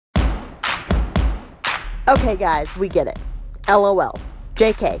Okay guys, we get it. LOL.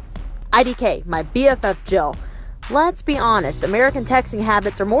 JK. IDK, my BFF Jill. Let's be honest, American texting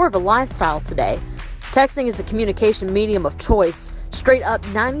habits are more of a lifestyle today. Texting is a communication medium of choice. Straight up,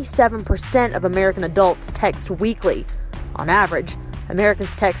 97% of American adults text weekly. On average,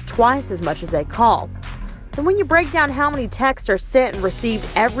 Americans text twice as much as they call. And when you break down how many texts are sent and received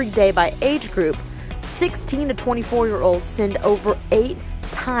every day by age group, 16 to 24-year-olds send over 8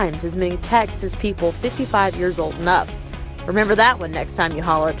 times as many texts as people 55 years old and up. Remember that one next time you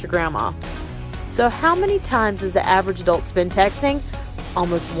holler at your grandma. So how many times does the average adult spend texting?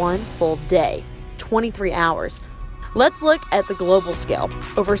 Almost one full day, 23 hours. Let's look at the global scale.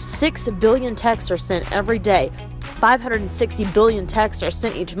 Over 6 billion texts are sent every day. 560 billion texts are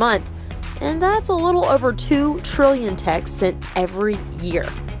sent each month. And that's a little over 2 trillion texts sent every year.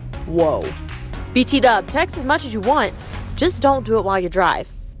 Whoa. BT-dub, text as much as you want. Just don't do it while you drive.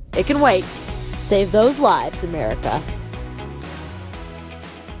 It can wait. Save those lives, America.